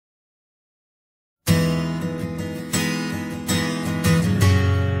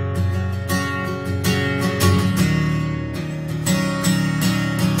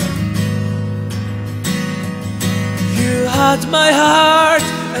But my heart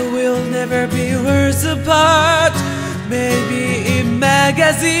and we'll never be worlds apart. Maybe in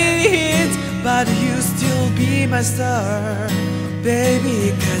magazines, but you still be my star,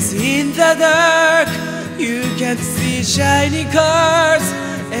 baby. 'Cause in the dark you can't see shining cars,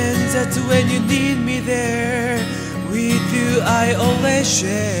 and that's when you need me there. With you I always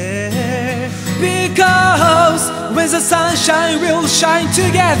share. Because when the sunshine will shine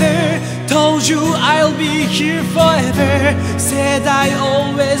together, told you I'll be here forever. Said I'll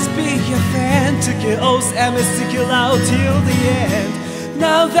always be your friend. Took your oath and we stick it out till the end.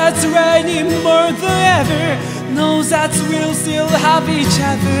 Now that's raining more than ever, know that we'll still have each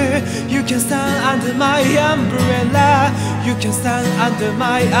other. You can stand under my umbrella. You can stand under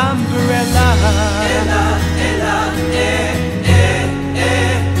my umbrella. Ella, Ella,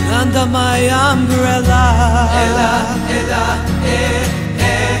 Under my umbrella. Ella, Ella,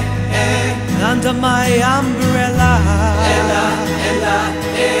 Under my umbrella. Ella, Ella,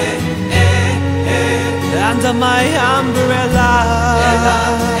 Under my umbrella. Ella,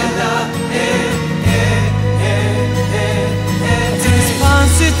 Ella, This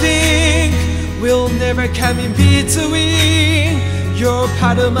fancy thing will never come in between. You're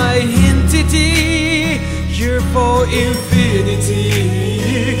part of my entity. You're for infinity.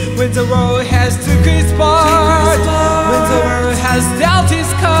 When the world has to quit part, when the world has dealt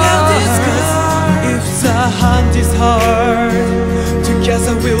its cards, if the hand is hard,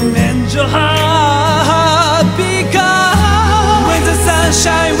 together we'll mend your heart. Because when the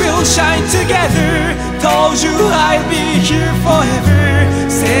sunshine will shine together, told you I'll be here forever.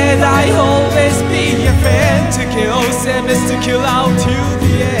 Said I'll always be your friend. Took your oath and we stick it out till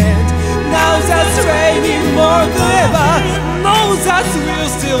the end. Now that's raining more than ever, know that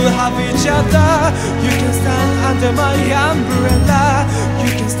we'll still have each other. You can stand under my umbrella. You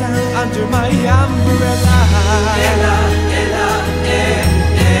can stand under my umbrella. Ella, Ella,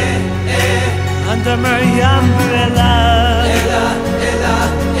 Under my umbrella. Ella, Ella,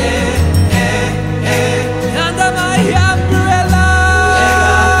 Under my umbrella.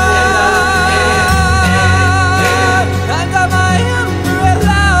 Under my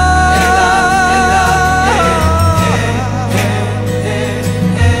umbrella.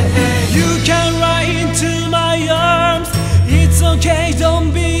 You can run into my arms. It's okay, don't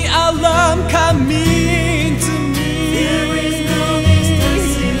be alarmed. Come into me. There is no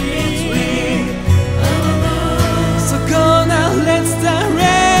distance in between. So gonna let the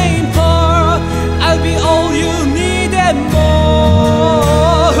rain pour. I'll be all you need and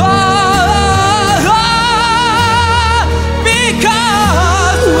more.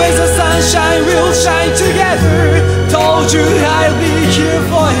 Because when the sunshine will shine together, told you I'll be here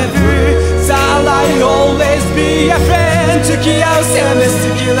forever. That I'll always be a friend. Took it out and we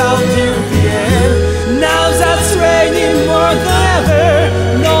stick it out till the end. Now that's raining more than ever,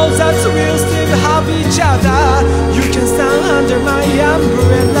 know that we'll still have each other. You can stand under my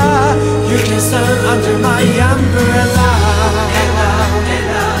umbrella. You can stand under my umbrella. Ella,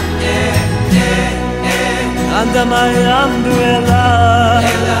 Ella, Under my umbrella.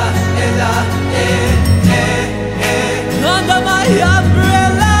 Ella, Ella, Under my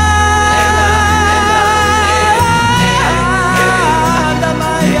umbrella. Under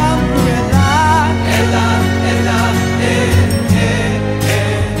my umbrella. Ella, Ella,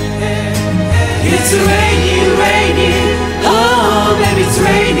 It's raining, raining. Oh, baby, it's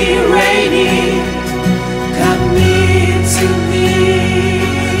raining, raining. Come into me.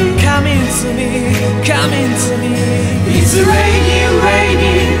 Come into me. Come into me. It's raining,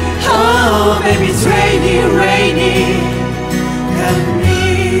 raining. Oh, baby, it's raining, raining. Come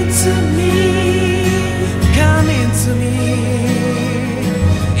into me. Come into me.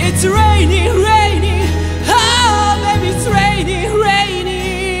 It's raining, raining. Oh, baby, it's raining,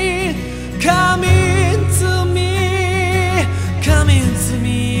 raining. Come into me. Come into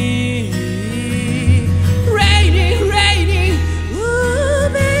me. Raining, raining. Ooh,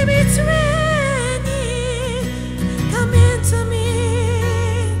 baby, it's raining. Come into me.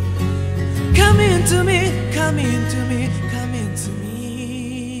 Come into me. Come into me.